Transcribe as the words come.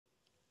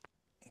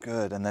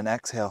Good, and then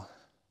exhale.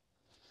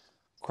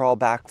 Crawl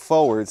back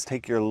forwards,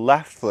 take your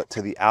left foot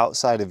to the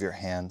outside of your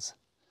hands.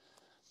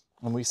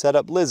 And we set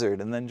up lizard,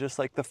 and then just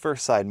like the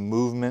first side,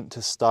 movement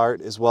to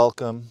start is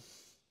welcome.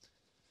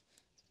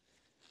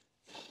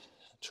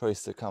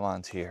 Choice to come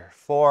onto your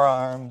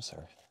forearms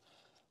or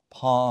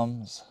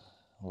palms.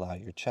 Allow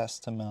your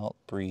chest to melt,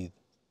 breathe.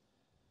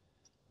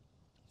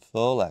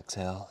 Full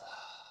exhale.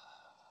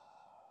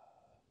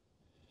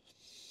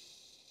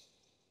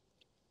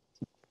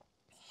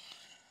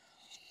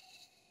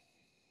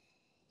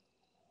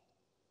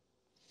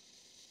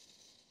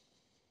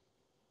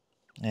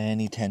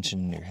 Any tension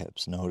in your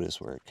hips, notice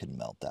where it could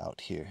melt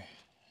out here.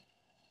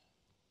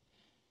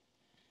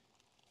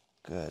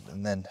 Good,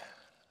 and then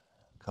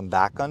come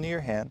back onto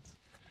your hands.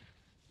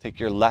 Take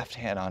your left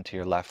hand onto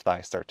your left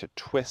thigh, start to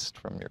twist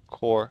from your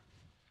core.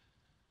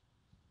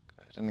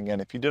 Good, and again,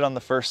 if you did on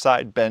the first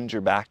side, bend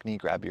your back knee,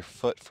 grab your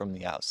foot from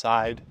the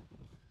outside.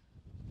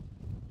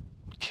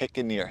 Kick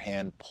into your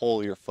hand,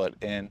 pull your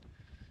foot in.